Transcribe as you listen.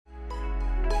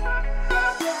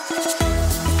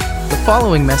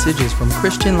following message is from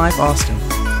Christian Life Austin.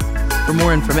 For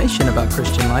more information about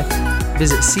Christian Life,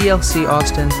 visit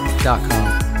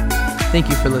clcaustin.com. Thank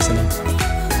you for listening.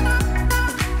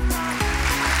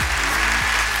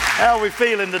 How are we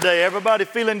feeling today? Everybody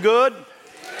feeling good?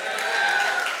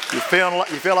 You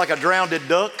feel like a drowned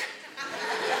duck?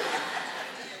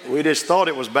 We just thought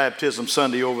it was Baptism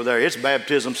Sunday over there. It's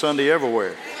Baptism Sunday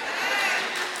everywhere.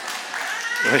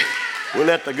 We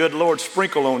let the good Lord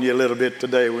sprinkle on you a little bit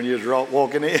today when you was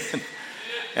walking in.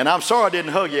 And I'm sorry I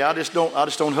didn't hug you. I just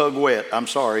don't hug wet. I'm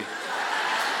sorry.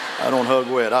 I don't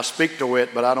hug wet. I speak to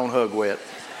wet, but I don't hug wet.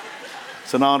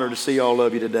 It's an honor to see all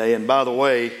of you today. And by the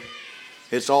way,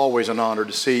 it's always an honor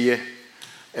to see you.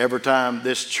 Every time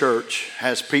this church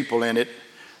has people in it,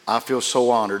 I feel so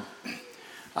honored.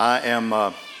 I am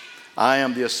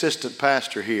the assistant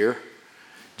pastor here.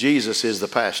 Jesus is the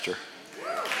pastor.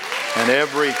 And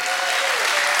every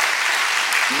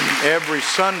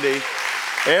Sunday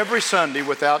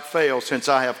without fail, since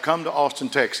I have come to Austin,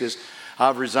 Texas,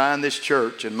 I've resigned this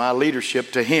church and my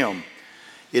leadership to him.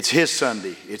 It's his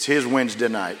Sunday. It's his Wednesday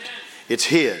night. It's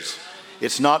his.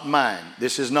 It's not mine.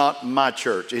 This is not my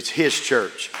church. It's his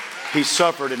church. He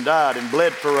suffered and died and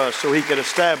bled for us so he could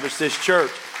establish this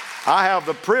church. I have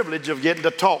the privilege of getting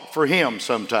to talk for him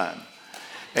sometime.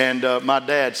 And my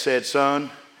dad said, son,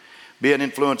 be an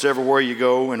influence everywhere you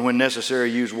go, and when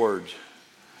necessary, use words.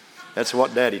 That's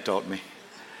what Daddy taught me.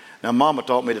 Now, Mama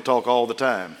taught me to talk all the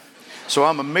time. So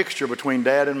I'm a mixture between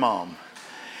Dad and Mom.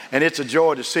 And it's a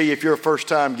joy to see you. If you're a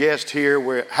first-time guest here,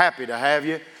 we're happy to have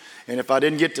you. And if I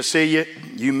didn't get to see you,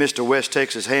 you missed a West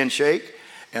Texas handshake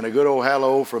and a good old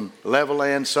hello from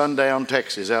Levelland, Sundown,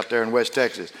 Texas, out there in West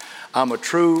Texas. I'm a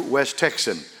true West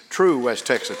Texan.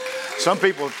 Some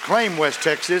people claim West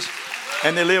Texas,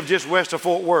 and they live just west of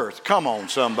Fort Worth. Come on,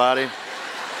 somebody.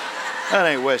 That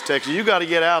ain't West Texas. You got to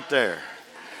get out there.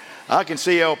 I can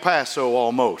see El Paso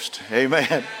almost.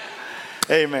 Amen.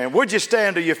 Amen. Would you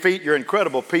stand to your feet? You're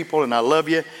incredible people, and I love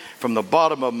you from the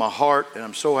bottom of my heart, and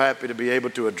I'm so happy to be able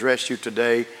to address you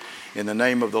today in the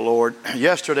name of the Lord.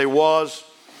 Yesterday was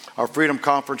our Freedom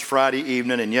Conference Friday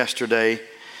evening, and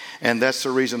that's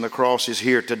the reason the cross is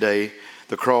here today.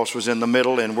 The cross was in the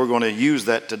middle, and we're going to use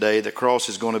that today. The cross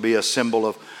is going to be a symbol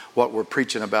of what we're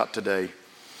preaching about today.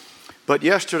 But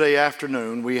yesterday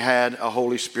afternoon, we had a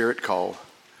Holy Spirit call.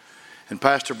 And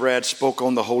Pastor Brad spoke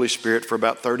on the Holy Spirit for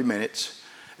about 30 minutes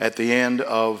at the end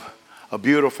of a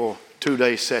beautiful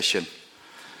 2-day session.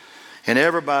 And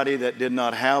everybody that did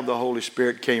not have the Holy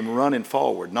Spirit came running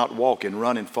forward, not walking,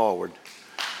 running forward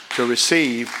to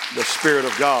receive the Spirit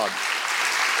of God.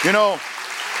 You know,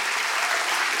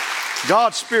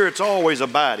 God's Spirit's always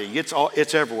abiding. It's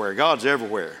everywhere. God's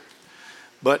everywhere.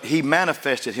 But He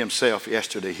manifested Himself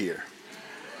yesterday here.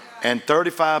 And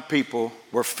 35 people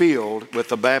were filled with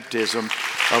the baptism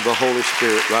of the Holy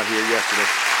Spirit right here yesterday.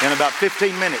 In about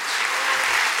 15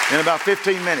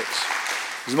 minutes.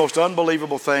 It's the most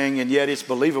unbelievable thing, and yet it's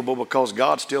believable because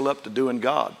God's still up to doing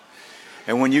God.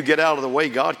 And when you get out of the way,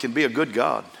 God can be a good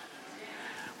God.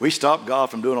 We stop God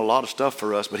from doing a lot of stuff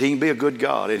for us, but He can be a good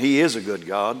God, and He is a good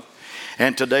God.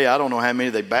 And today, I don't know how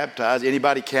many they baptized.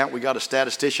 Anybody count? We got a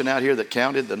statistician out here that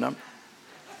counted the number.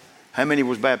 How many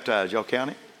was baptized? Y'all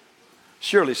count it?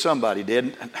 Surely somebody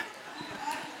didn't.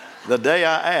 The day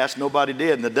I ask, nobody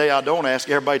did. And the day I don't ask,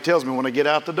 everybody tells me when I get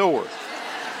out the door.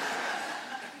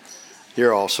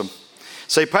 You're awesome.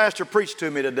 Say, Pastor, preach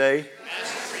to me today.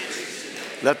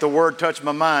 Let the word touch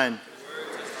my mind.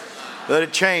 Let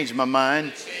it change my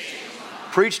mind.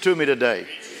 Preach to me today.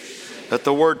 Let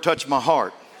the word touch my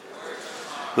heart.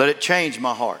 Let it change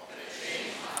my heart.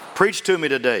 Preach to me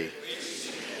today.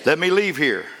 Let me leave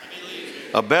here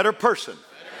a better person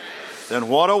than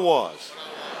what I was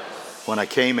when I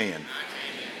came in.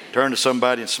 Turn to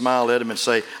somebody and smile at them and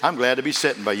say, I'm glad to be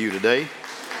sitting by you today.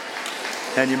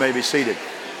 And you may be seated.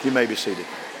 You may be seated.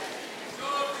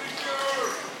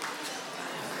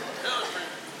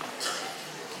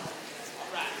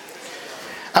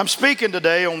 I'm speaking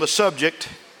today on the subject,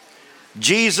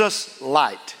 Jesus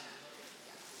Light.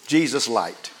 Jesus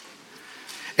Light.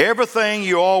 Everything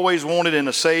you always wanted in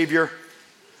a Savior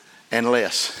and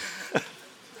less.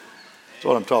 That's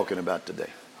what I'm talking about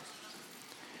today.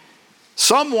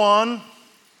 Someone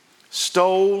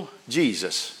stole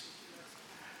Jesus.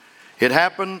 It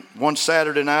happened one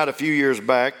Saturday night a few years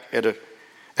back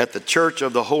at the Church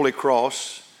of the Holy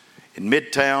Cross in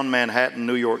Midtown Manhattan,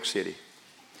 New York City.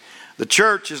 The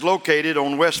church is located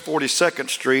on West 42nd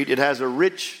Street. It has a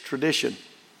rich tradition.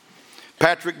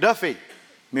 Patrick Duffy,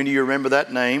 many of you remember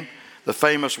that name, the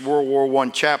famous World War I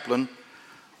chaplain,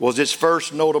 was its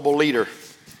first notable leader.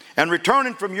 And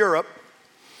returning from Europe,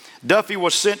 Duffy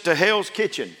was sent to Hell's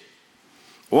Kitchen,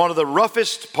 one of the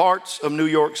roughest parts of New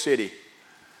York City.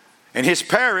 And his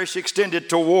parish extended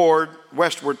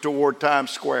westward toward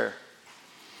Times Square.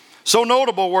 So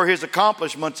notable were his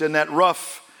accomplishments in that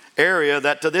rough area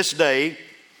that to this day,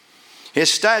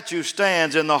 his statue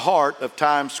stands in the heart of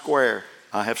Times Square.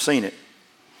 I have seen it.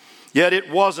 Yet it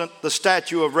wasn't the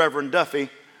statue of Reverend Duffy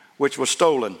which was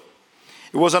stolen.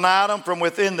 It was an item from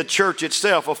within the church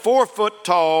itself, a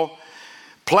 4-foot-tall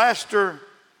plaster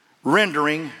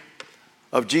rendering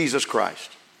of Jesus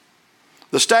Christ.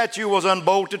 The statue was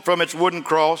unbolted from its wooden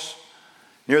cross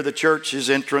near the church's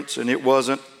entrance, and it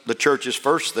wasn't the church's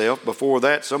first theft. Before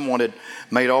that, someone had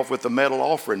made off with the metal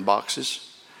offering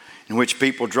boxes in which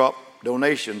people dropped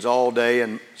donations all day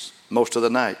and most of the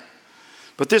night.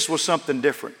 But this was something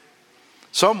different.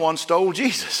 Someone stole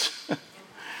Jesus.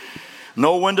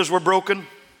 No windows were broken,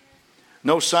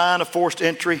 no sign of forced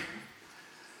entry.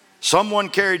 Someone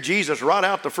carried Jesus right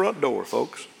out the front door,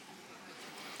 folks.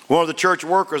 One of the church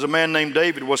workers, a man named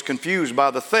David, was confused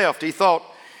by the theft. He thought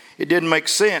it didn't make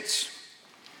sense.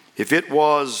 If it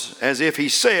was as if he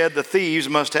said, the thieves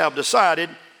must have decided,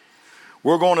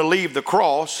 we're going to leave the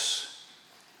cross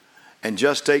and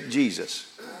just take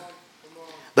Jesus.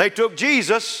 They took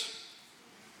Jesus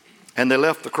and they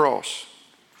left the cross.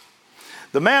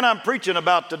 The man I'm preaching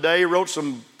about today wrote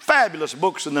some fabulous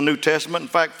books in the New Testament. In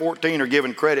fact, 14 are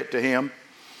given credit to him.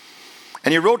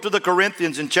 And he wrote to the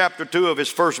Corinthians in chapter 2 of his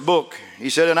first book. He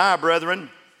said, and I, brethren,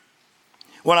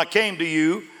 when I came to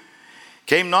you,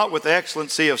 came not with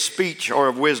excellency of speech or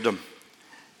of wisdom,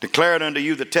 declared unto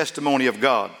you the testimony of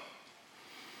God.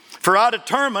 For I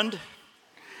determined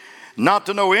not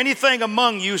to know anything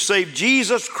among you save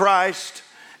Jesus Christ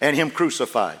and him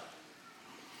crucified.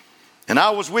 And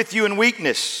I was with you in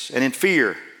weakness and in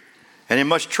fear and in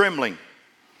much trembling.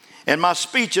 And my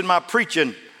speech and my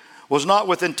preaching was not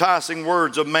with enticing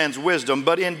words of man's wisdom,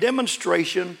 but in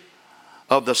demonstration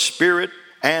of the Spirit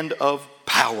and of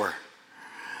power,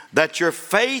 that your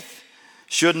faith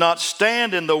should not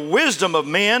stand in the wisdom of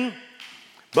men,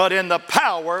 but in the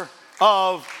power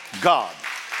of God.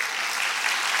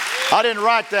 I didn't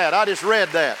write that. I just read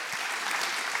that.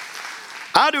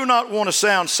 I do not want to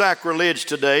sound sacrilege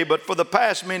today, but for the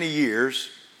past many years,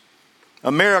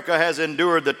 America has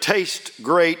endured the taste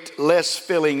great, less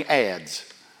filling ads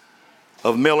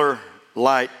of Miller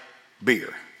Light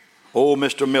beer. Old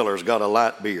Mr. Miller's got a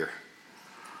light beer.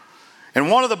 And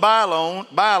one of the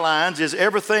bylines is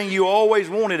everything you always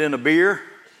wanted in a beer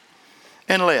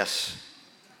and less.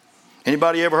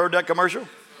 Anybody ever heard that commercial?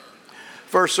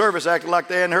 First service acted like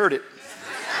they hadn't heard it.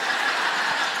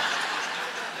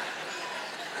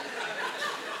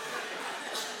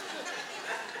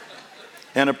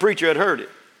 And a preacher had heard it.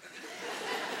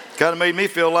 Kind of made me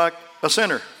feel like a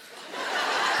sinner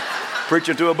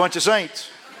preaching to a bunch of saints.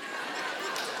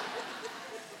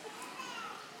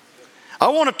 I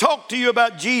want to talk to you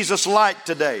about Jesus Light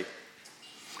today.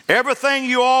 Everything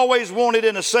you always wanted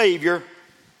in a Savior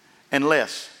and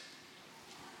less.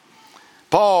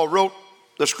 Paul wrote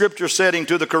the scripture setting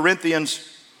to the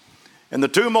Corinthians, and the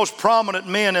two most prominent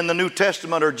men in the New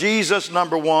Testament are Jesus,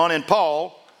 number one, and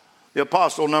Paul, the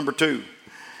apostle, number two.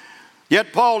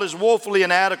 Yet Paul is woefully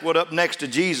inadequate up next to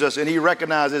Jesus, and he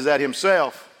recognizes that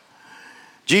himself.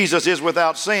 Jesus is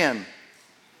without sin,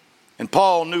 and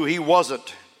Paul knew he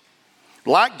wasn't.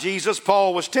 Like Jesus,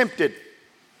 Paul was tempted,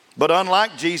 but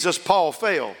unlike Jesus, Paul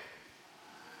fell.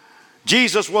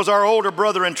 Jesus was our older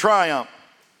brother in triumph.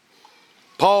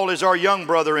 Paul is our young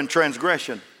brother in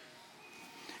transgression.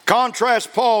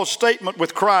 Contrast Paul's statement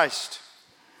with Christ.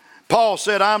 Paul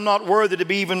said, I'm not worthy to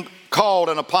be even called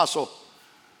an apostle.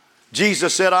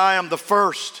 Jesus said, I am the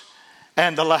first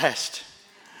and the last.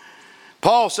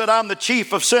 Paul said, I'm the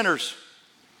chief of sinners.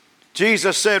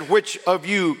 Jesus said, which of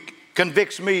you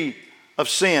convicts me of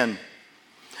sin?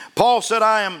 Paul said,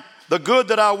 I am the good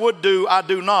that I would do, I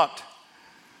do not.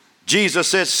 Jesus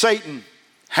said, Satan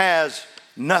has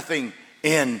nothing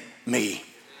in me.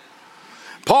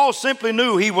 Paul simply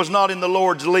knew he was not in the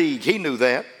Lord's league. He knew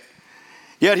that.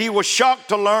 Yet he was shocked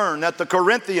to learn that the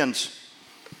Corinthians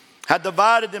had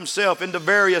divided themselves into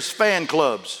various fan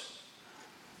clubs.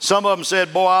 Some of them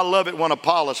said, boy, I love it when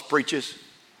Apollos preaches.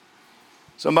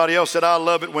 Somebody else said, I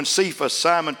love it when Cephas,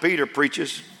 Simon Peter,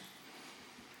 preaches.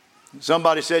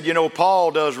 Somebody said, you know,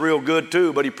 Paul does real good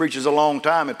too, but he preaches a long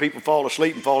time and people fall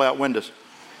asleep and fall out windows.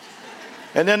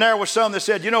 And then there was some that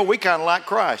said, you know, we kind of like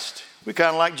Christ. We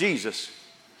kind of like Jesus.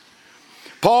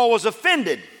 Paul was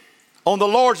offended on the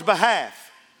Lord's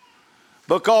behalf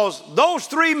because those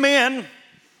three men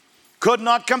could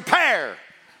not compare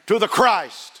to the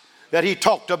Christ that he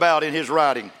talked about in his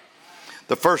writing.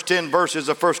 The first 10 verses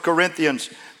of 1 Corinthians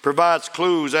provides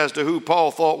clues as to who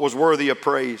Paul thought was worthy of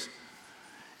praise.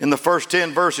 In the first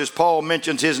 10 verses, Paul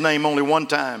mentions his name only one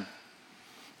time,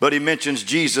 but he mentions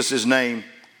Jesus' name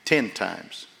 10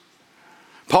 times.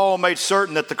 Paul made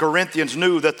certain that the Corinthians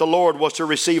knew that the Lord was to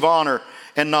receive honor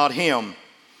and not him.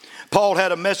 Paul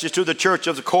had a message to the church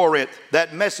of Corinth.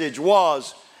 That message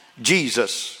was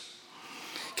Jesus.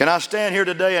 Can I stand here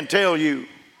today and tell you,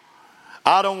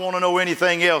 I don't want to know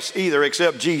anything else either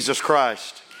except Jesus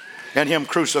Christ and him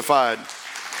crucified.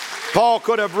 Paul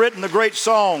could have written the great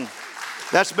song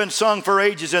that's been sung for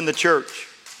ages in the church.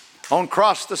 On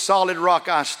cross the solid rock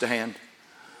I stand.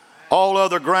 All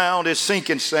other ground is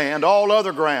sinking sand. All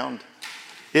other ground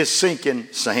is sinking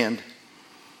sand.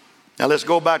 Now let's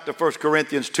go back to 1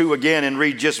 Corinthians 2 again and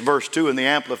read just verse 2 in the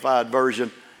Amplified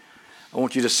Version. I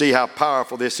want you to see how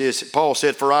powerful this is. Paul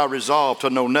said, for I resolve to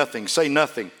know nothing. Say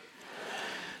nothing.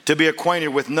 To be acquainted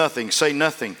with nothing. Say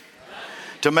nothing.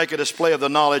 To make a display of the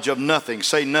knowledge of nothing.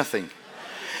 Say nothing.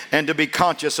 And to be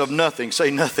conscious of nothing. Say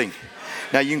nothing.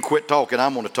 Now you can quit talking.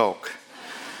 I'm going to talk.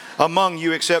 Among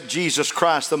you except Jesus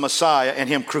Christ the Messiah and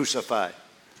him crucified.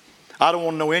 I don't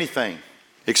want to know anything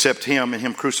except him and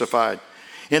him crucified.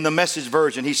 In the Message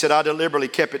version, he said, I deliberately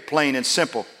kept it plain and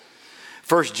simple.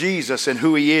 First Jesus and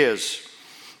who he is.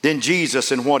 Then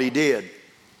Jesus and what he did.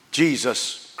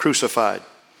 Jesus crucified.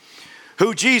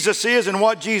 Who Jesus is and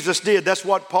what Jesus did. That's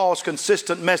what Paul's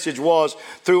consistent message was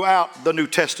throughout the New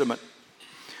Testament.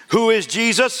 Who is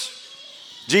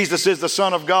Jesus? Jesus is the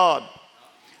Son of God.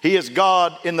 He is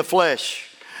God in the flesh.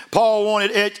 Paul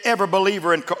wanted every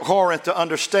believer in Corinth to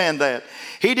understand that.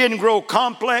 He didn't grow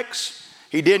complex.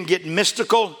 He didn't get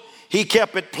mystical. He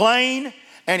kept it plain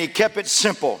and he kept it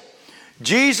simple.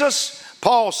 Jesus,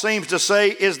 Paul seems to say,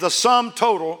 is the sum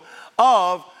total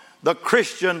of the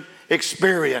Christian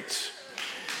experience.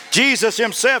 Jesus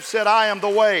himself said, I am the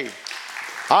way,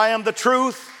 I am the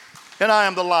truth, and I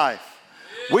am the life.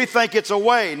 We think it's a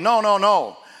way.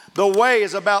 No. The way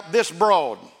is about this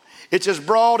broad. It's as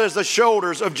broad as the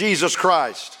shoulders of Jesus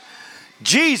Christ.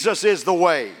 Jesus is the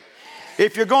way.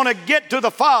 If you're going to get to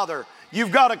the Father,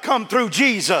 you've got to come through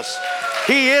Jesus.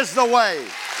 He is the way.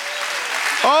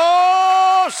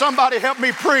 Oh, somebody help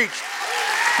me preach.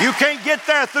 You can't get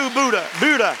there through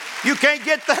Buddha. You can't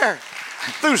get there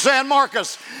through San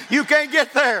Marcos. You can't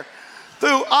get there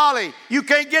through Ali. You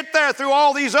can't get there through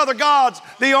all these other gods.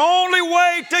 The only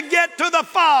way to get to the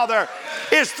Father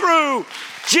is through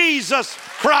Jesus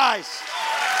Christ.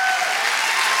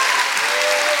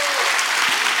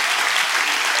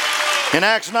 In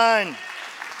Acts 9,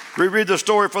 we read the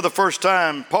story for the first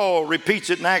time. Paul repeats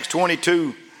it in Acts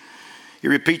 22. He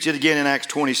repeats it again in Acts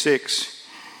 26.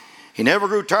 He never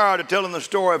grew tired of telling the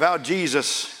story of how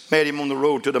Jesus met him on the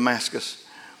road to Damascus.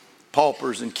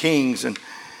 Paupers and kings and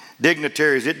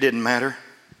dignitaries, it didn't matter.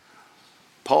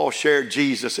 Paul shared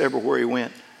Jesus everywhere he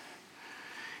went.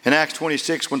 In Acts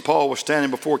 26, when Paul was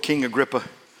standing before King Agrippa,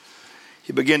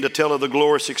 he began to tell of the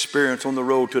glorious experience on the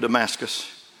road to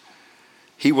Damascus.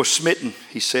 He was smitten,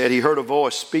 he said. He heard a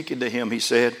voice speaking to him, he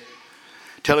said,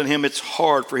 telling him it's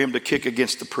hard for him to kick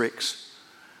against the pricks.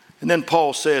 And then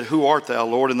Paul said, who art thou,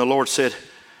 Lord? And the Lord said,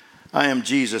 I am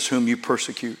Jesus whom you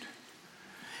persecute.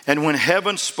 And when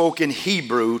heaven spoke in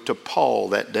Hebrew to Paul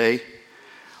that day,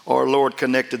 our Lord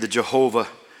connected the Jehovah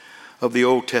of the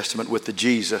Old Testament with the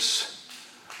Jesus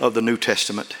of the New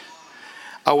Testament.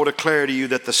 I will declare to you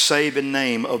that the saving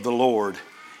name of the Lord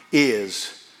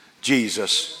is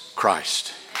Jesus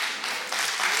Christ.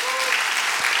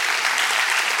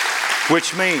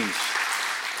 Which means,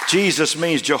 Jesus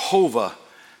means Jehovah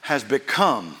has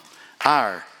become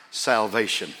our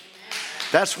salvation.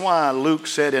 That's why Luke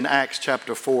said in Acts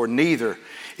chapter 4, neither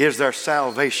is there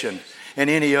salvation in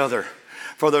any other,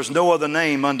 for there's no other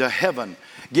name under heaven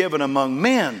given among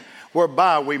men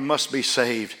whereby we must be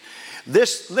saved.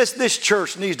 This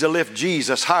church needs to lift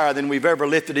Jesus higher than we've ever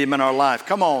lifted him in our life.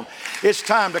 Come on. It's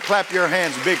time to clap your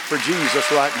hands big for Jesus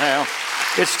right now.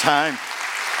 It's time.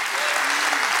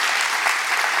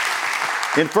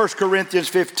 In 1 Corinthians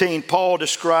 15, Paul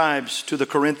describes to the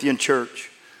Corinthian church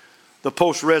the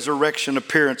post-resurrection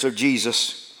appearance of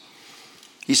Jesus.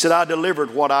 He said, I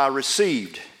delivered what I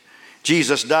received.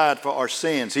 Jesus died for our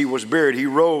sins. He was buried. He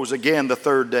rose again the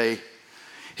third day.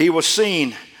 He was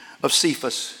seen of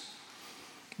Cephas,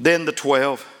 then the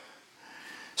 12,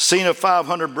 seen of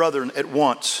 500 brethren at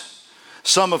once,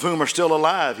 some of whom are still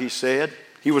alive, he said.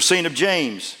 He was seen of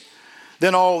James,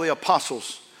 then all the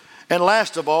apostles. And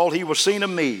last of all, he was seen of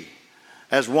me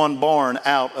as one born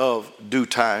out of due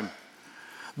time.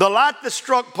 The light that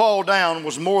struck Paul down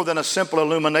was more than a simple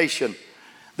illumination.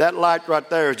 That light right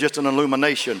there is just an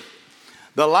illumination.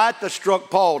 The light that struck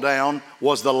Paul down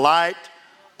was the light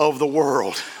of the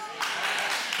world.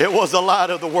 It was the light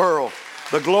of the world.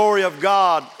 The glory of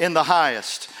God in the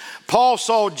highest. Paul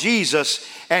saw Jesus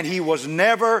and he was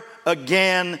never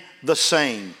again the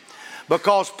same.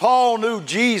 Because Paul knew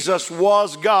Jesus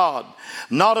was God.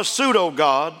 Not a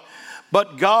pseudo-God,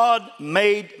 but God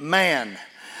made man.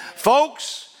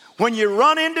 Folks, when you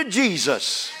run into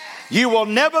Jesus, you will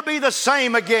never be the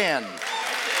same again.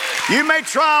 You may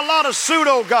try a lot of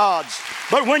pseudo-gods,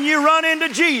 but when you run into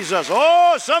Jesus,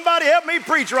 oh, somebody help me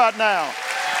preach right now.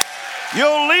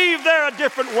 You'll leave there a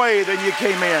different way than you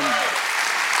came in.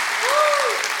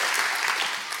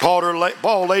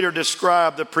 Paul later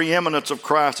described the preeminence of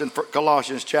Christ in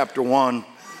Colossians chapter 1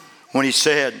 when he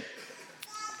said,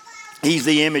 He's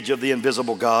the image of the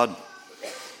invisible God.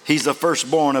 He's the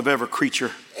firstborn of every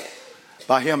creature.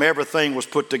 By Him everything was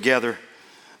put together.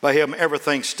 By Him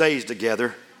everything stays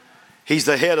together. He's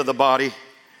the head of the body.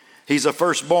 He's the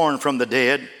firstborn from the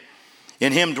dead.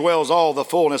 In Him dwells all the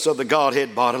fullness of the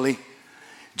Godhead bodily.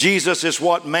 Jesus is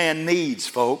what man needs,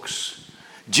 folks.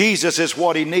 Jesus is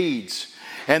what he needs.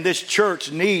 And this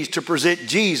church needs to present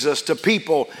Jesus to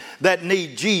people that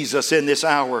need Jesus in this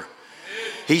hour.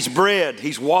 He's bread,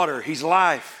 He's water, He's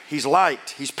life, He's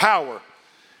light, He's power.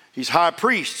 He's high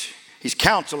priest, He's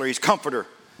counselor, He's comforter.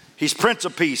 He's Prince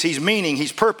of Peace, He's meaning,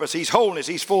 He's purpose, He's wholeness,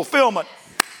 He's fulfillment.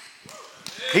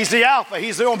 He's the Alpha,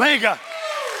 He's the Omega.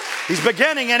 He's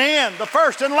beginning and end, the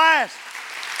first and last,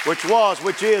 which was,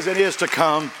 which is, and is to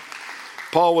come.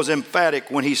 Paul was emphatic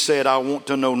when he said, I want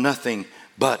to know nothing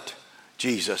but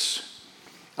Jesus.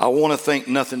 I want to think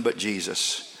nothing but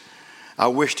Jesus. I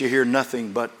wish to hear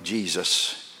nothing but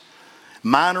Jesus.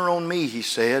 Minor on me, he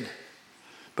said,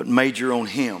 but major on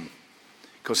Him,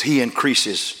 because He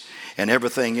increases and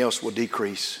everything else will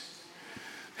decrease.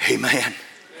 Amen.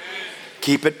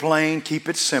 Keep it plain, keep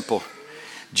it simple.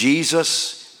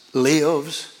 Jesus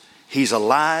lives, He's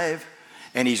alive,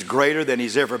 and He's greater than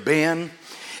He's ever been.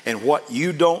 And what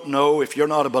you don't know, if you're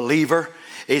not a believer,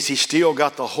 is He still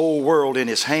got the whole world in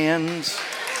His hands.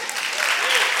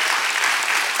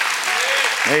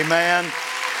 Amen.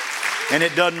 And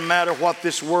it doesn't matter what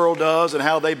this world does and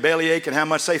how they bellyache and how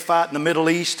much they fight in the Middle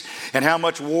East and how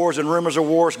much wars and rumors of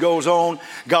wars goes on.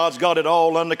 God's got it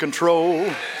all under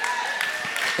control.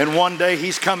 And one day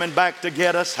He's coming back to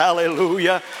get us.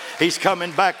 Hallelujah. He's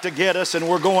coming back to get us, and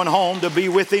we're going home to be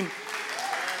with Him.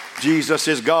 Jesus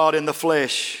is God in the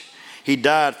flesh. He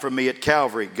died for me at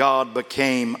Calvary. God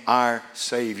became our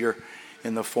Savior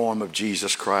in the form of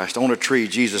Jesus Christ. On a tree,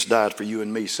 Jesus died for you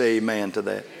and me. Say amen to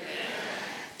that. Amen.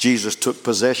 Jesus took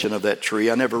possession of that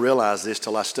tree. I never realized this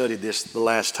till I studied this the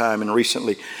last time, and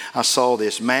recently I saw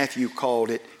this. Matthew called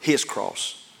it His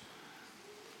cross.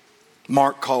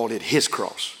 Mark called it His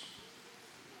cross.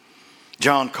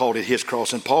 John called it His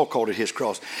cross, and Paul called it His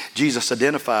cross. Jesus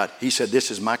identified, He said,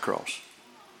 this is my cross.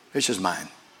 This is mine.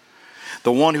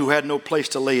 The one who had no place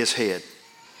to lay His head.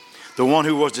 The one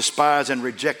who was despised and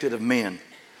rejected of men.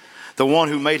 The one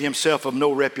who made Himself of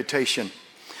no reputation.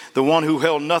 The one who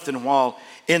held nothing while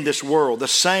in this world. The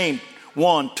same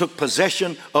one took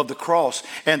possession of the cross.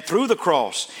 And through the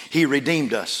cross, He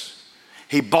redeemed us.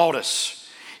 He bought us.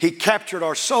 He captured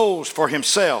our souls for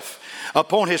Himself.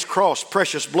 Upon His cross,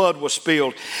 precious blood was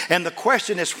spilled. And the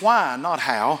question is why, not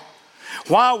how.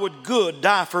 Why would good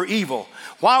die for evil?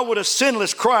 Why would a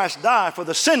sinless Christ die for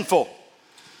the sinful?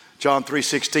 John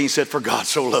 3:16 said, for God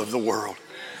so loved the world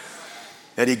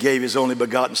that He gave His only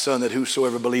begotten Son, that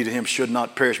whosoever believed in Him should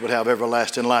not perish but have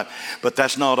everlasting life. But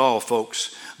that's not all,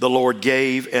 folks. The Lord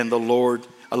gave, and the Lord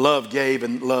love gave,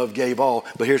 and love gave all.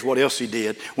 But here's what else He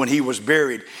did. When He was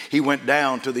buried, He went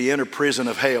down to the inner prison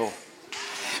of hell.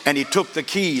 And He took the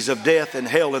keys of death and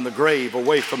hell and the grave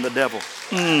away from the devil.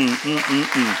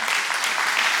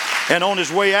 And on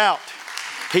His way out,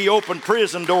 He opened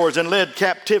prison doors and led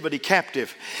captivity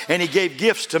captive. And He gave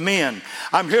gifts to men.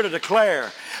 I'm here to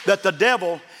declare that the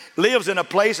devil lives in a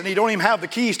place and he don't even have the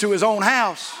keys to his own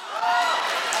house.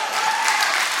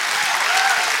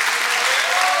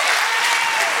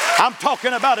 I'm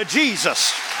talking about a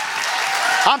Jesus.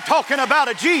 I'm talking about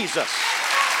a Jesus.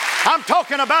 I'm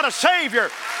talking about a Savior.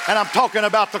 And I'm talking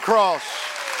about the cross.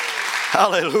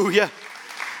 Hallelujah.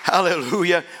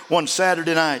 Hallelujah. One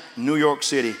Saturday night, New York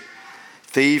City,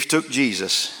 thieves took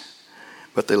Jesus,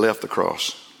 but they left the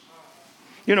cross.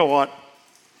 You know what?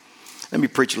 Let me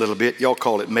preach a little bit. Y'all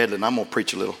call it meddling. I'm going to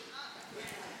preach a little.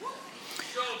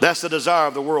 That's the desire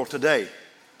of the world today.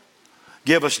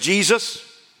 Give us Jesus,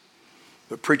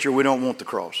 but preacher, we don't want the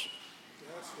cross.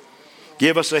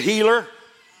 Give us a healer.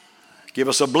 Give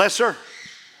us a blesser.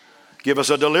 Give us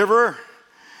a deliverer.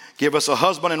 Give us a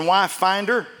husband and wife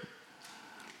finder.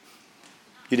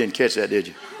 You didn't catch that, did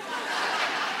you?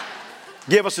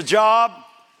 Give us a job,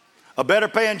 a better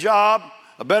paying job,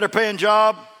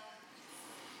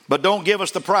 but don't give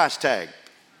us the price tag.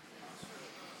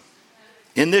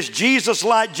 In this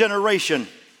Jesus-like generation,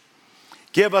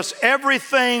 give us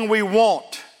everything we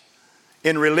want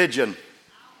in religion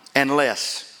and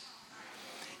less.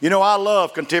 You know, I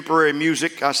love contemporary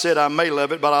music. I said I may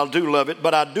love it, but I do love it.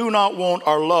 But I do not want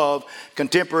or love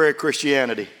contemporary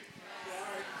Christianity.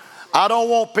 I don't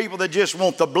want people that just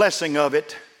want the blessing of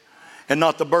it and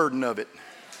not the burden of it.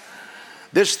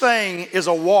 This thing is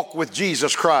a walk with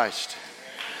Jesus Christ.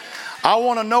 I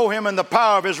want to know Him in the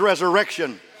power of His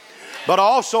resurrection, but I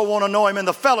also want to know Him in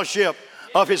the fellowship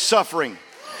of His suffering.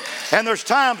 And there's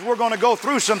times we're going to go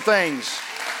through some things.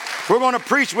 We're going to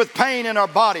preach with pain in our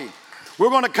body. We're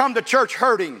going to come to church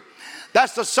hurting.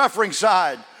 That's the suffering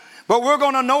side. But we're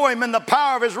going to know Him in the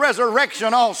power of His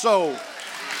resurrection also.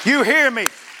 You hear me?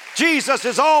 Jesus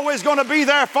is always going to be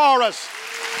there for us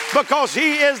because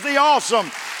He is the awesome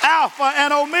Alpha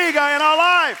and Omega in our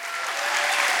life.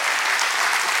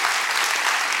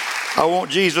 I want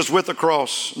Jesus with the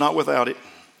cross, not without it.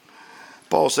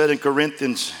 Paul said in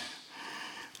Corinthians,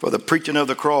 for the preaching of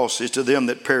the cross is to them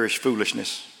that perish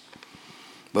foolishness,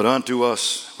 but unto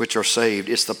us which are saved,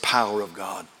 it's the power of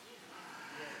God.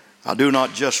 I do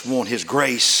not just want His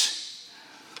grace.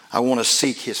 I want to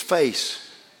seek His face.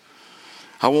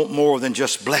 I want more than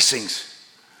just blessings.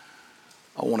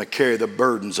 I want to carry the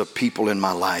burdens of people in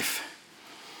my life.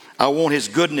 I want His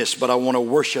goodness, but I want to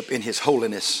worship in His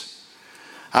holiness.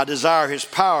 I desire His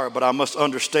power, but I must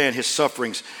understand His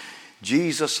sufferings.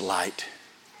 Jesus' light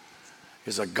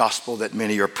is a gospel that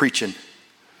many are preaching,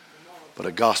 but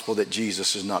a gospel that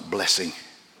Jesus is not blessing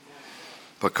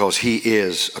because He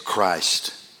is a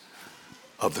Christ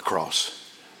of the cross.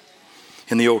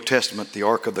 In the Old Testament, the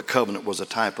Ark of the Covenant was a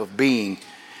type of being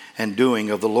and doing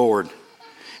of the Lord.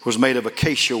 It was made of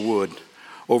acacia wood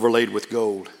overlaid with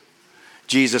gold.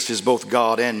 Jesus is both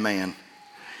God and man.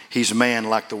 He's man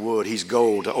like the wood. He's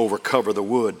gold to overcover the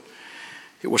wood.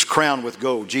 It was crowned with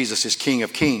gold. Jesus is King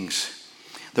of Kings.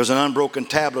 There's an unbroken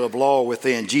tablet of law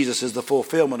within. Jesus is the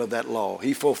fulfillment of that law.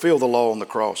 He fulfilled the law on the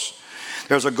cross.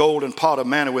 There's a golden pot of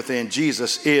manna within.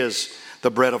 Jesus is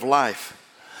the bread of life.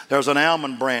 There's an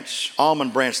almond branch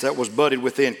that was budded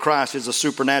within. Christ is the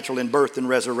supernatural in birth and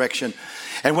resurrection.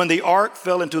 And when the ark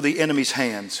fell into the enemy's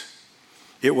hands,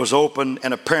 it was opened,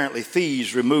 and apparently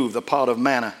thieves removed the pot of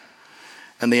manna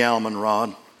and the almond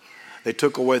rod. They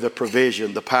took away the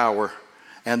provision, the power,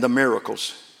 and the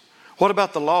miracles. What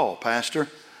about the law, Pastor?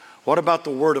 What about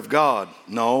the Word of God?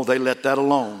 No, they let that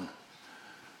alone.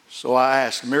 So I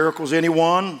asked, miracles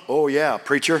anyone? Oh yeah,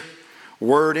 preacher.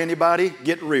 Word anybody?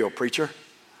 Get real, preacher.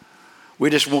 We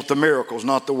just want the miracles,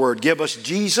 not the Word. Give us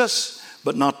Jesus,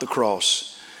 but not the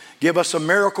cross. Give us a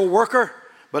miracle worker,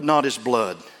 but not His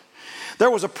blood. There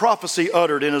was a prophecy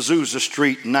uttered in Azusa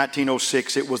Street in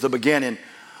 1906. It was the beginning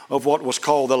of what was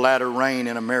called the latter rain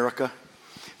in America.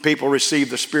 People received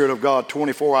the Spirit of God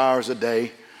 24 hours a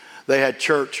day. They had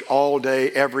church all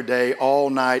day,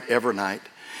 all night, every night.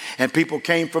 And people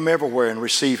came from everywhere and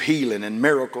received healing and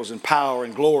miracles and power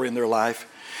and glory in their life.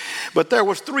 But there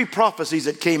was 3 prophecies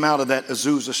that came out of that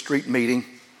Azusa Street meeting.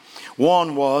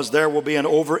 One was there will be an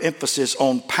overemphasis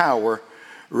on power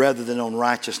rather than on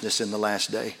righteousness in the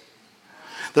last day.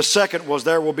 The second was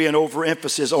there will be an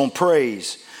overemphasis on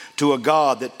praise to a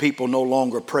God that people no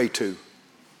longer pray to.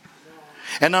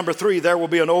 And number 3, there will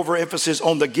be an overemphasis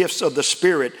on the gifts of the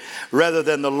Spirit rather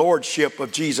than the lordship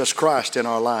of Jesus Christ in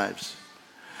our lives.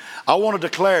 I want to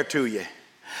declare to you,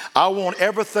 I want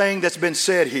everything that's been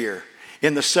said here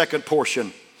in the second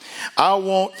portion. I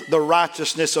want the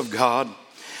righteousness of God.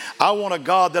 I want a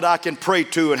God that I can pray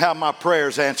to and have my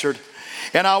prayers answered.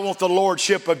 And I want the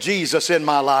lordship of Jesus in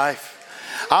my life.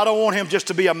 I don't want Him just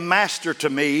to be a master to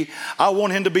me. I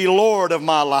want Him to be Lord of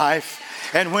my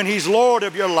life. And when He's Lord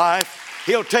of your life,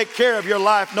 He'll take care of your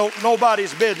life.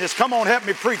 Nobody's business. Come on, help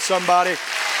me preach, somebody.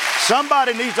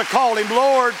 Somebody needs to call Him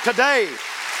Lord today.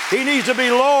 He needs to be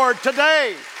Lord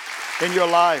today in your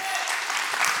life.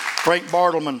 Frank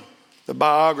Bartleman, the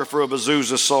biographer of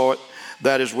Azusa, saw it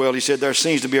that as well. He said, there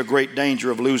seems to be a great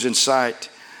danger of losing sight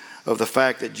of the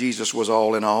fact that Jesus was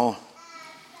all in all.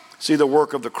 See, the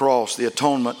work of the cross, the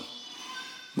atonement,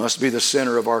 must be the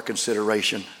center of our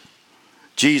consideration.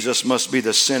 Jesus must be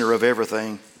the center of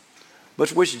everything.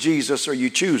 But which Jesus are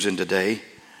you choosing today?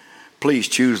 Please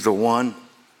choose the one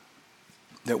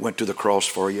that went to the cross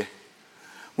for you.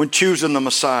 When choosing the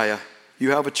Messiah,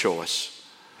 you have a choice.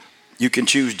 You can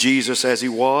choose Jesus as He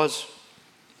was,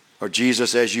 or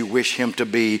Jesus as you wish Him to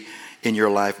be in your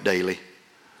life daily.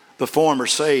 The former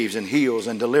saves and heals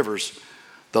and delivers.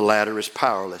 the latter is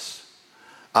powerless.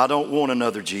 I don't want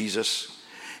another Jesus.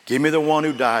 Give me the one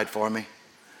who died for me.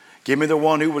 Give me the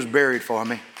one who was buried for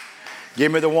me.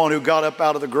 Give me the one who got up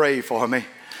out of the grave for me.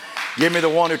 Give me the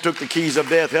one who took the keys of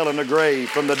death, hell, and the grave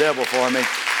from the devil for me.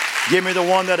 Give me the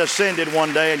one that ascended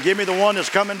one day, and give me the one that's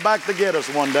coming back to get us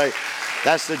one day.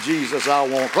 That's the Jesus I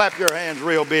want. Clap your hands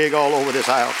real big all over this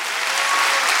house.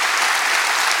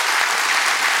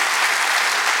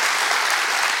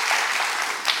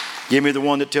 Give me the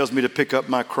one that tells me to pick up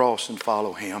my cross and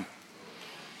follow him.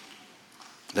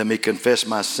 Let me confess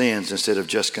my sins instead of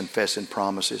just confessing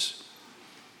promises.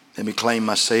 Let me claim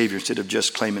my Savior instead of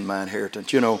just claiming my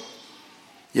inheritance. You know,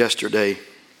 yesterday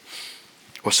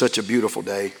was such a beautiful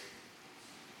day.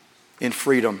 In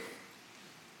freedom,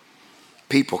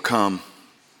 people come,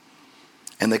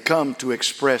 and they come to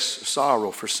express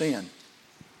sorrow for sin.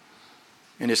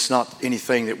 And it's not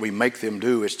anything that we make them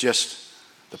do. It's just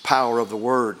the power of the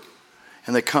Word.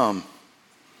 And they come.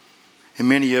 And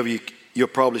many of you, you'll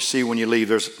probably see when you leave,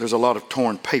 there's a lot of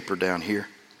torn paper down here.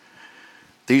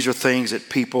 These are things that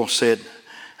people said,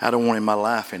 I don't want in my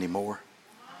life anymore.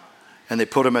 And they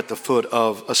put them at the foot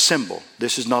of a symbol.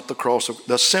 This is not the cross,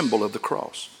 the symbol of the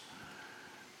cross.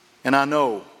 And I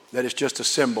know that it's just a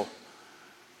symbol.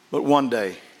 But one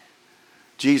day,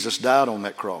 Jesus died on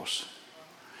that cross.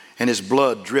 And his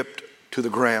blood dripped to the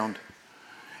ground.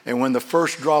 And when the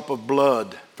first drop of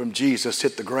blood from Jesus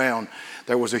hit the ground,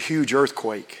 there was a huge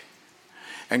earthquake.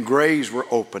 And graves were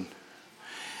open.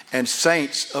 And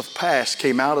saints of past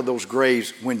came out of those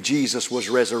graves when Jesus was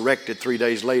resurrected 3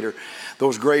 days later.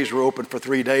 Those graves were open for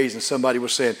 3 days, and somebody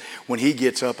was saying, when he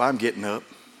gets up, I'm getting up.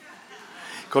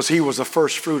 Because he was the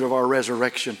first fruit of our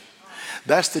resurrection.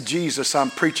 That's the Jesus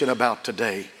I'm preaching about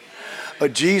today. A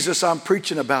Jesus I'm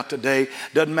preaching about today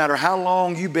doesn't matter how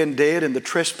long you've been dead in the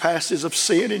trespasses of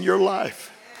sin in your life.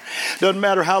 Doesn't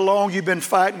matter how long you've been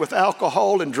fighting with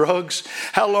alcohol and drugs,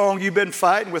 how long you've been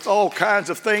fighting with all kinds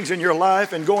of things in your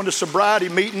life and going to sobriety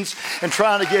meetings and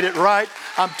trying to get it right.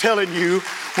 I'm telling you,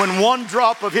 when one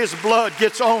drop of his blood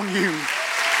gets on you,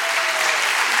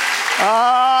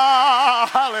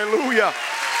 hallelujah.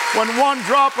 When one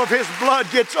drop of his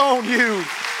blood gets on you,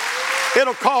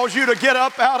 it'll cause you to get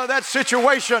up out of that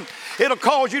situation. It'll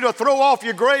cause you to throw off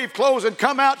your grave clothes and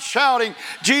come out shouting,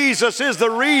 Jesus is the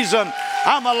reason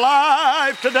I'm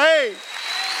alive today.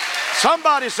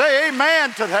 Somebody say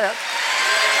amen to that.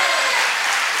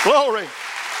 Glory.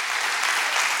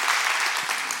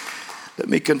 Let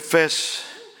me confess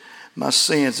my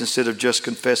sins instead of just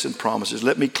confessing promises.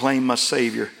 Let me claim my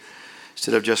Savior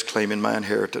instead of just claiming my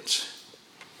inheritance.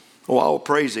 Oh, I'll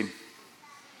praise him,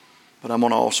 but I'm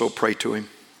going to also pray to him.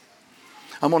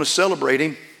 I'm going to celebrate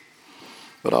him,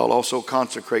 but I'll also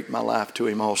consecrate my life to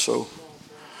him also.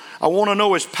 I want to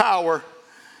know his power,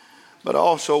 but I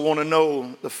also want to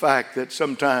know the fact that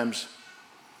sometimes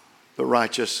the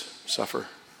righteous suffer.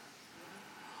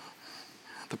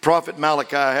 The prophet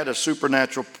Malachi had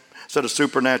said a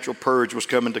supernatural purge was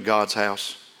coming to God's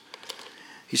house.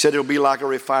 He said it'll be like a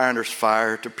refiner's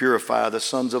fire to purify the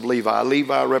sons of Levi.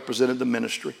 Levi represented the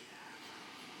ministry.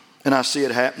 And I see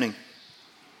it happening.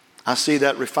 I see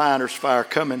that refiner's fire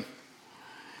coming.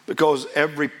 Because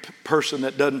every person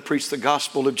that doesn't preach the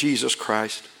gospel of Jesus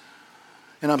Christ,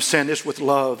 and I'm saying this with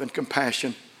love and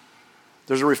compassion,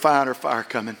 there's a refiner fire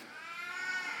coming.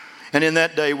 And in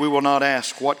that day we will not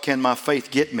ask, what can my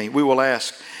faith get me? We will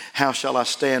ask, how shall I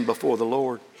stand before the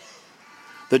Lord?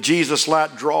 The Jesus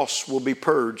light dross will be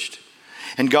purged,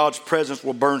 and God's presence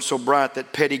will burn so bright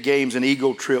that petty games and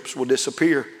ego trips will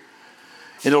disappear.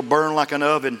 It'll burn like an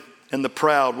oven, and the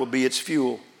proud will be its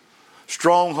fuel.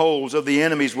 Strongholds of the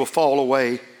enemies will fall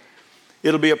away.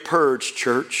 It'll be a purged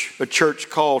church, a church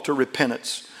called to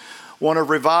repentance, one of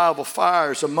revival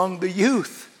fires among the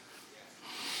youth,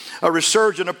 a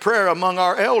resurgence of prayer among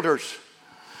our elders,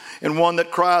 and one that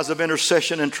cries of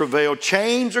intercession and travail.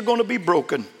 Chains are going to be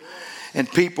broken, and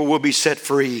people will be set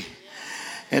free,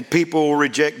 and people will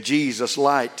reject Jesus'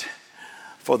 light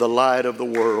for the light of the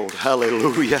world.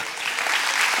 Hallelujah.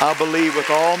 I believe with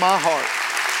all my heart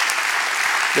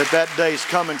that day's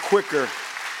coming quicker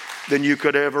than you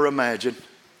could ever imagine.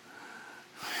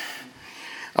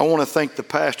 I want to thank the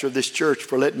pastor of this church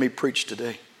for letting me preach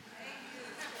today.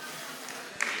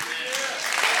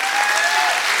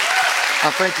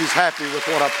 I think he's happy with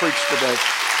what I preached today.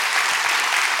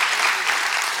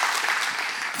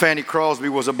 Fanny Crosby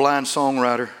was a blind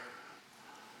songwriter.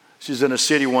 She's in a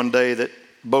city one day that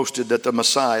boasted that the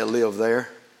Messiah lived there.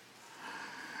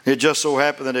 It just so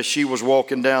happened that as she was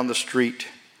walking down the street,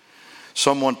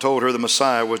 someone told her the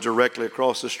Messiah was directly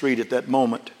across the street at that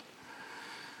moment.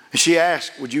 And she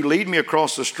asked, would you lead me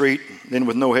across the street? Then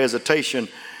with no hesitation,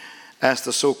 asked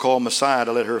the so-called Messiah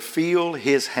to let her feel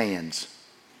his hands.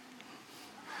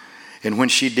 And when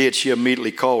she did, she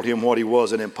immediately called him what he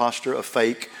was, an imposter, a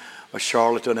fake, a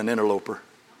charlatan, an interloper.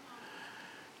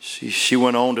 She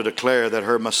went on to declare that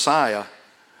her Messiah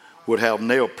would have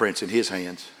nail prints in his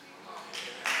hands.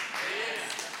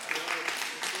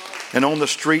 And on the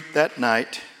street that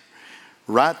night,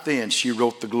 right then, she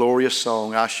wrote the glorious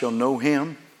song, I shall know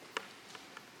him.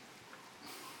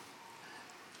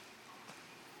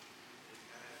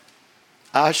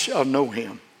 I shall know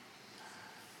him.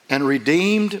 And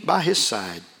redeemed by his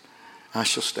side, I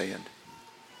shall stand.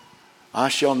 I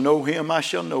shall know him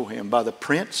by the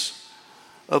prints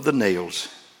of the nails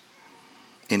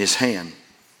in his hand.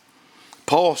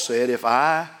 Paul said, if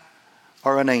I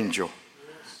or an angel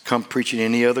come preaching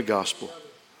any other gospel,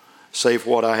 save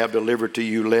what I have delivered to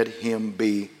you, let him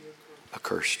be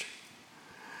accursed.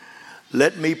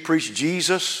 Let me preach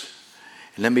Jesus,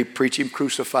 and let me preach him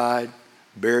crucified,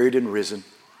 buried, and risen.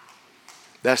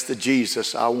 That's the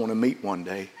Jesus I want to meet one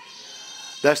day.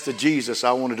 That's the Jesus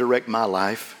I want to direct my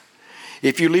life.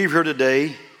 If you leave here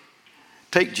today,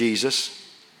 take Jesus,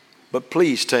 but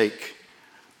please take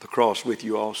the cross with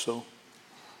you also.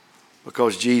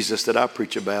 Because Jesus that I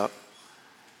preach about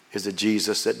is the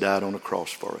Jesus that died on the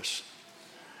cross for us.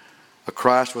 A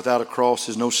Christ without a cross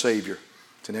is no Savior.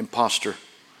 It's an imposter.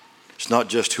 It's not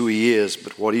just who he is,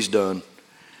 but what he's done.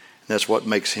 And that's what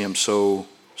makes him so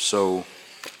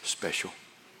special.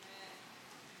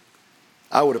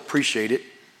 I would appreciate it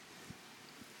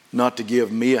not to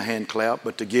give me a hand clap,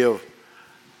 but to give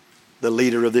the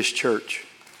leader of this church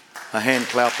a hand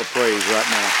clap of praise right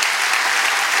now.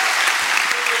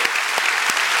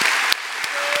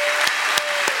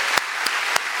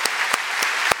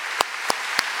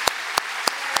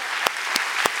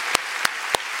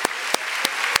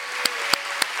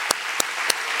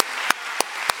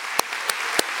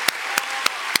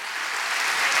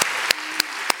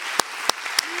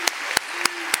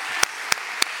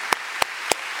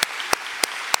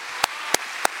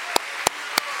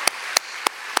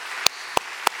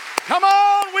 Come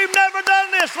on, we've never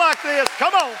done this like this.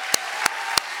 Come on.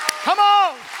 Come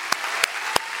on.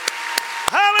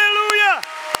 Hallelujah.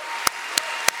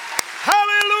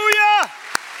 Hallelujah.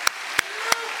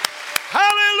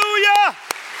 Hallelujah.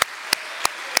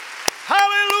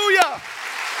 Hallelujah.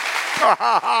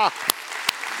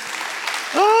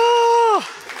 Oh,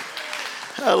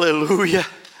 hallelujah.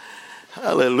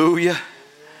 Hallelujah.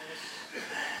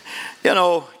 You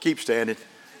know, keep standing.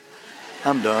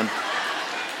 I'm done.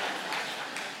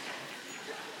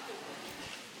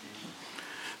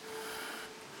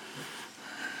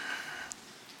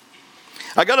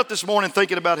 I got up this morning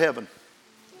thinking about heaven.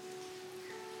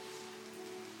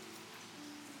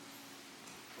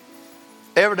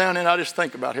 Every now and then I just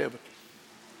think about heaven.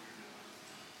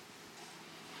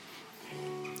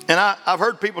 And I've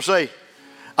heard people say,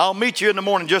 I'll meet you in the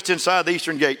morning just inside the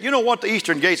eastern gate. You know what? The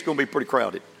eastern gate's going to be pretty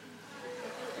crowded.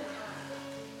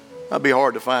 It'd be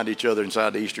hard to find each other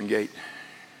inside the eastern gate.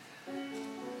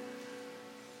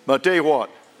 But I'll tell you what.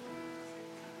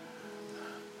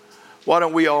 Why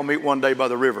don't we all meet one day by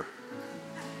the river?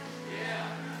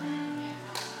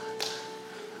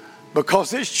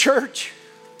 Because this church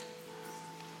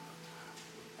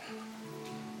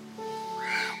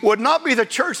would not be the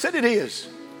church that it is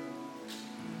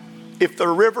if the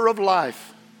river of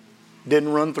life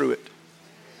didn't run through it.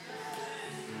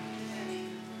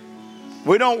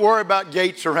 We don't worry about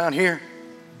gates around here.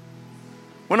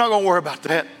 We're not going to worry about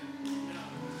that.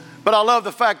 But I love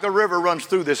the fact the river runs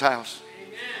through this house.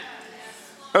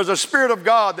 There's a Spirit of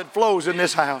God that flows in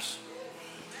this house.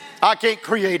 I can't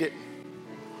create it.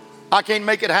 I can't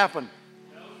make it happen.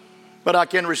 But I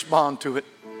can respond to it.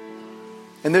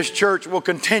 And this church will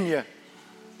continue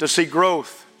to see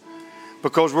growth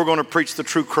because we're going to preach the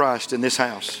true Christ in this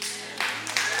house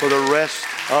for the rest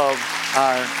of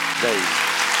our days.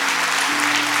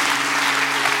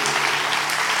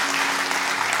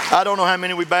 I don't know how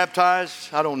many we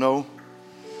baptized. I don't know.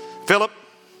 Philip,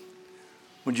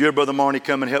 would you or Brother Marnie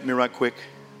come and help me right quick?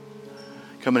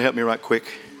 Come and help me right quick.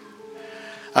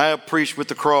 I have preached with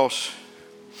the cross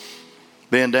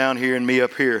being down here and me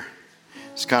up here.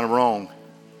 It's kind of wrong.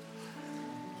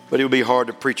 But it would be hard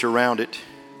to preach around it.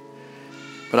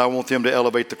 But I want them to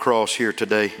elevate the cross here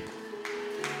today.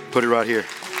 Put it right here.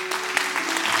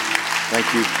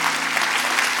 Thank you.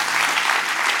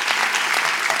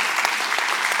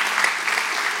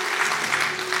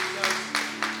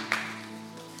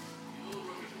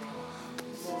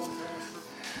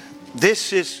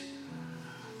 This is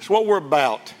what we're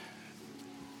about.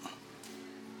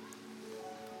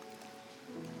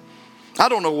 I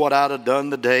don't know what I'd have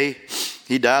done the day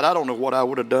he died. I don't know what I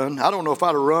would have done. I don't know if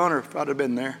I'd have run or if I'd have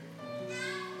been there.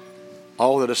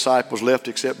 All the disciples left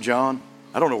except John.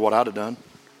 I don't know what I'd have done.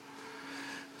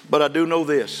 But I do know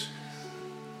this.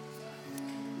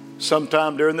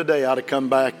 Sometime during the day I'd have come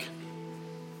back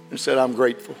and said, I'm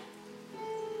grateful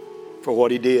for what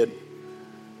he did.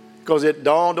 Because it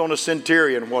dawned on a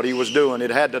centurion what he was doing. It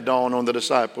had to dawn on the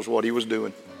disciples what he was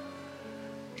doing.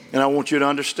 And I want you to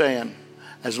understand,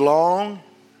 as long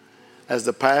as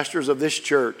the pastors of this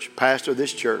church, pastor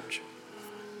this church,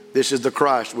 this is the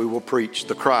Christ we will preach,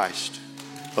 the Christ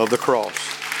of the cross.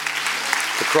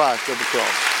 The Christ of the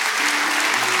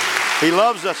cross. He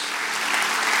loves us.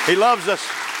 He loves us.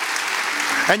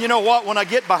 And you know what? When I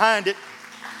get behind it,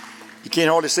 you can't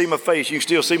hardly see my face. You can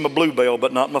still see my bluebell,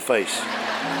 but not my face.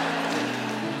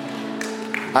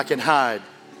 I can hide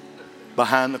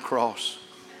behind the cross.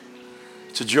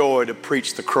 It's a joy to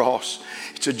preach the cross.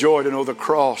 It's a joy to know the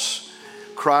cross.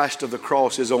 Christ of the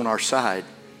cross is on our side.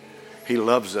 He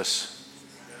loves us.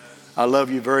 I love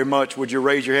you very much. Would you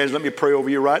raise your hands? Let me pray over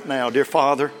you right now. Dear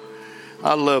Father,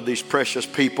 I love these precious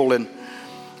people, and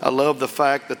I love the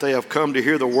fact that they have come to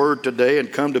hear the word today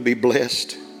and come to be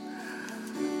blessed.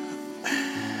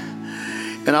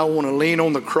 And I want to lean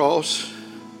on the cross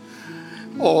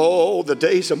all the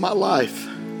days of my life.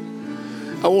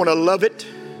 I want to love it.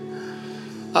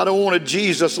 I don't want a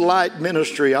Jesus light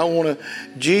ministry. I want a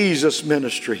Jesus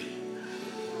ministry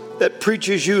that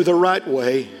preaches you the right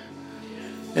way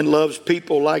and loves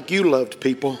people like you loved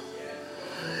people.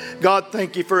 God,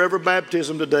 thank you for every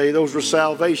baptism today. Those were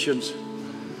salvations.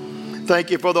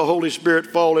 Thank you for the Holy Spirit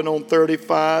falling on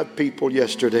 35 people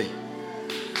yesterday.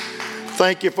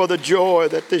 Thank you for the joy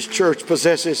that this church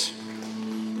possesses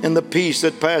and the peace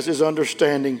that passes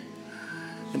understanding.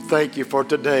 And thank you for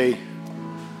today.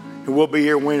 And we'll be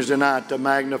here Wednesday night to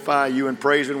magnify you in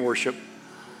praise and worship.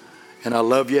 And I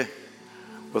love you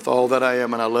with all that I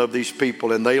am, and I love these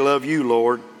people, and they love you,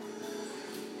 Lord.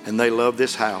 And they love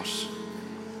this house,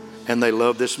 and they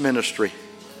love this ministry,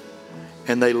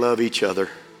 and they love each other.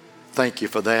 Thank you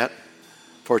for that.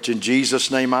 For it's in Jesus'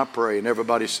 name I pray. And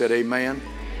everybody said amen.